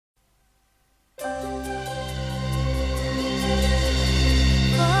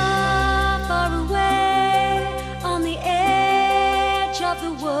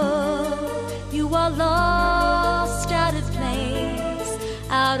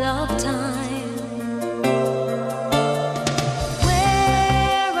out of time.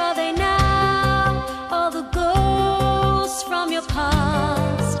 Where are they now? All the ghosts from your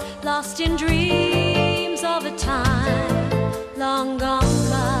past, lost in dreams of a time long gone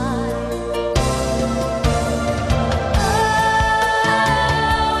by.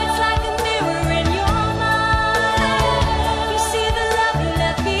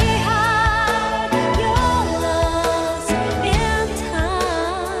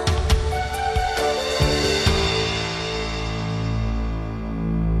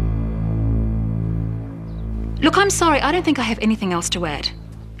 Look, I'm sorry, I don't think I have anything else to add.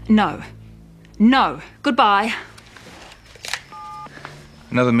 No. No. Goodbye.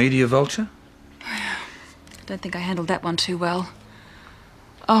 Another media vulture? I don't think I handled that one too well.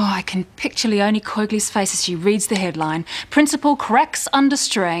 Oh, I can picture Leonie Coigley's face as she reads the headline. Principal cracks under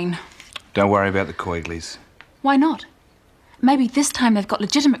strain. Don't worry about the Coigleys. Why not? Maybe this time they've got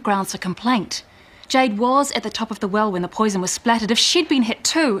legitimate grounds for complaint. Jade was at the top of the well when the poison was splattered. If she'd been hit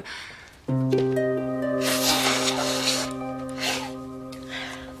too...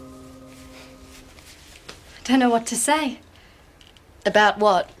 I don't know what to say. About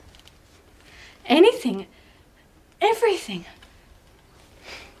what? Anything. Everything.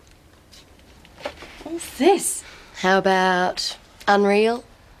 What's this? How about unreal?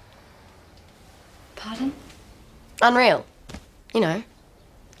 Pardon? Unreal. You know,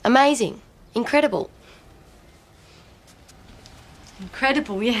 amazing, incredible.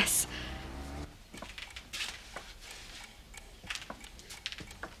 Incredible, yes.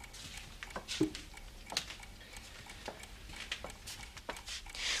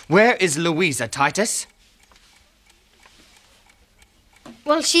 Where is Louisa, Titus?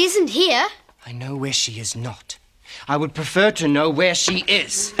 Well, she isn't here. I know where she is not. I would prefer to know where she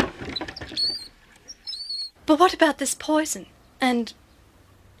is. But what about this poison? And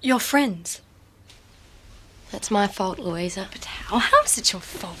your friends? That's my fault, Louisa. But how? How is it your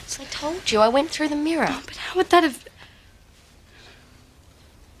fault? I told you, I went through the mirror. Oh, but how would that have...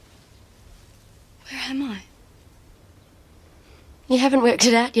 Where am I? You haven't worked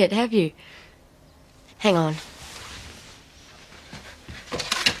it out yet, have you? Hang on.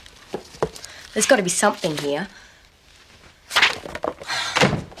 There's got to be something here.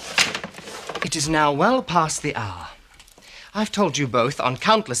 It is now well past the hour. I've told you both on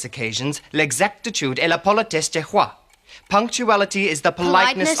countless occasions, l'exactitude et la politesse des rois. Punctuality is the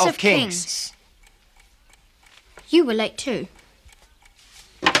politeness of kings. You were late too.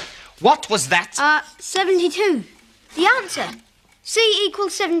 What was that? 72. The answer. C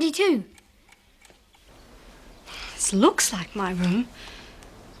equals 72. This looks like my room.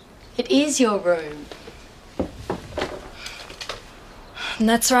 It is your room. And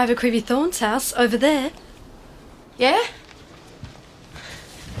that's River Creevy Thorne's house, over there. Yeah?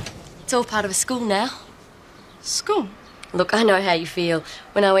 It's all part of a school now. School? Look, I know how you feel.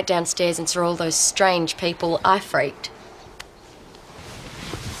 When I went downstairs and saw all those strange people, I freaked.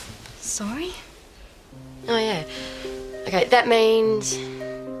 Sorry? Oh, yeah. Okay, that means,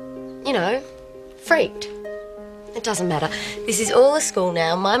 you know, freaked. It doesn't matter. This is all a school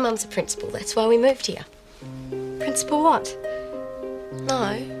now. My mum's a principal. That's why we moved here. Principal what?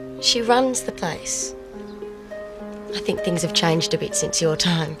 No, she runs the place. I think things have changed a bit since your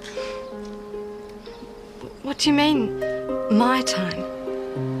time. What do you mean, my time?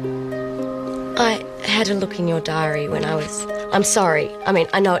 I had a look in your diary when I was... I'm sorry. I mean,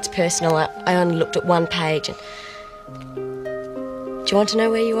 I know it's personal. I only looked at one page and... Do you want to know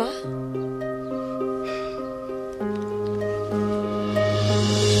where you are?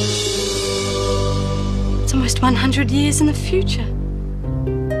 It's almost 100 years in the future.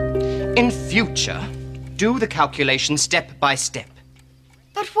 In future, do the calculation step by step.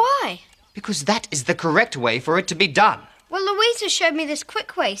 But why? Because that is the correct way for it to be done. Well, Louisa showed me this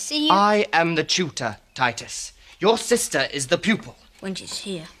quick way, so you... I am the tutor, Titus. Your sister is the pupil. When she's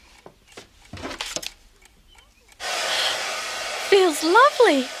here. Feels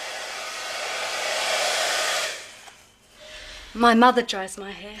lovely. My mother dries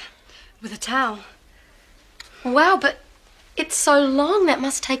my hair with a towel. Wow, but it's so long. That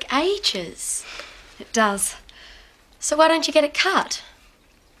must take ages. It does. So why don't you get it cut?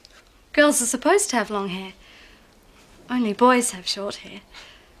 Girls are supposed to have long hair. Only boys have short hair.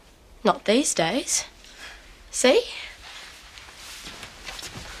 Not these days. See?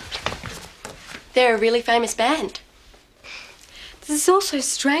 They're a really famous band. This is all so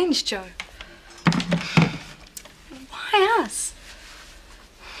strange, Jo. Why us?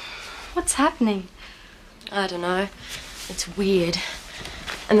 What's happening? I don't know. It's weird.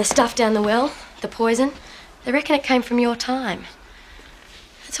 And the stuff down the well, the poison, they reckon it came from your time.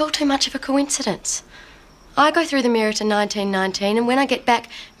 It's all too much of a coincidence. I go through the mirror to 1919, and when I get back,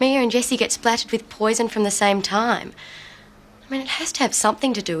 Mia and Jessie get splattered with poison from the same time. I mean, it has to have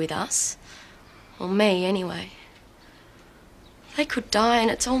something to do with us. Or me, anyway. They could die,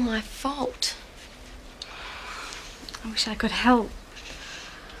 and it's all my fault. I wish I could help.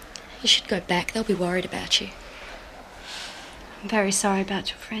 You should go back. They'll be worried about you. I'm very sorry about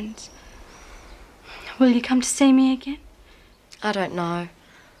your friends. Will you come to see me again? I don't know.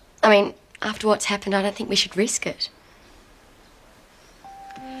 I mean, after what's happened, I don't think we should risk it.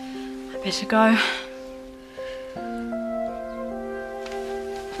 I better go.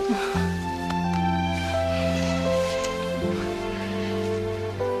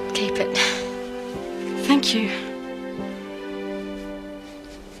 Keep it. Thank you.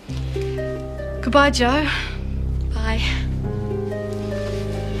 Goodbye, Joe. Bye.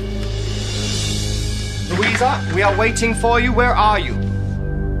 Louisa, we are waiting for you. Where are you?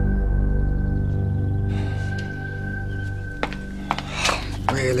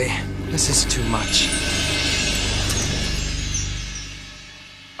 Really? This is too much.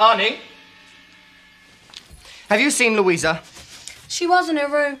 Arnie? Have you seen Louisa? She was in her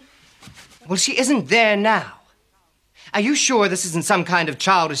room. Well, she isn't there now. Are you sure this isn't some kind of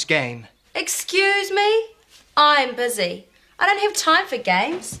childish game? Excuse me? I'm busy. I don't have time for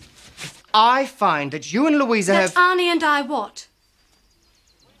games. I find that you and Louisa That's have... Arnie and I what?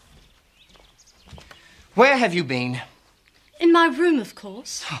 Where have you been? In my room, of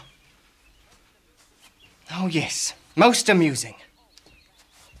course. Oh, yes. Most amusing.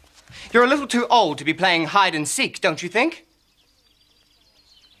 You're a little too old to be playing hide and seek, don't you think?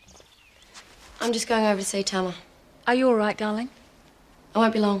 I'm just going over to see Tama. Are you all right, darling? I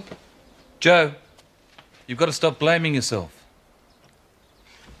won't be long. Joe, you've got to stop blaming yourself.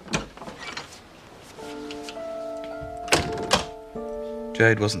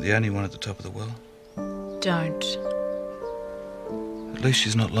 Jade wasn't the only one at the top of the well. Don't. At least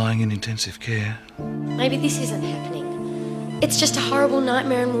she's not lying in intensive care. Maybe this isn't happening. It's just a horrible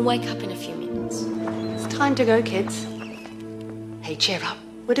nightmare and we'll wake up in a few minutes. It's time to go, kids. Hey, cheer up.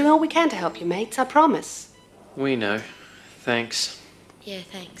 We're doing all we can to help you, mates, I promise. We know. Thanks. Yeah,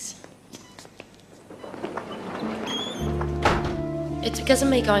 thanks. It's because of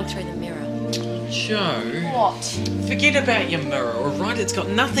me going through the mirror. Joe. What? Forget about your mirror, all right? It's got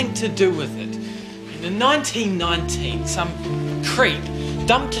nothing to do with it. In 1919, some creep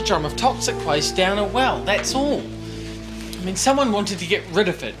dumped a drum of toxic waste down a well, that's all. I mean, someone wanted to get rid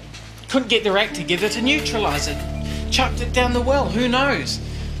of it. Couldn't get their act together to neutralise it. Chucked it down the well, who knows?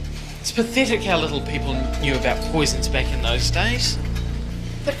 It's pathetic how little people knew about poisons back in those days.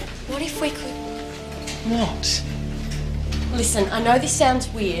 But what if we could... What? Listen, I know this sounds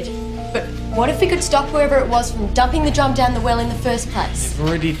weird, but what if we could stop whoever it was from dumping the drum down the well in the first place? They've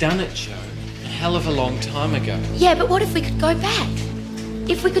already done it, Joe. A hell of a long time ago. Yeah, but what if we could go back?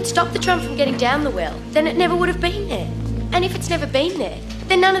 If we could stop the drum from getting down the well, then it never would have been there. And if it's never been there,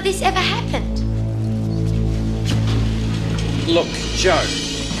 then none of this ever happened. Look, Joe,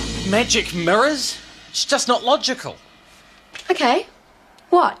 magic mirrors? It's just not logical. Okay,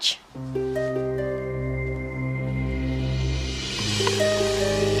 watch.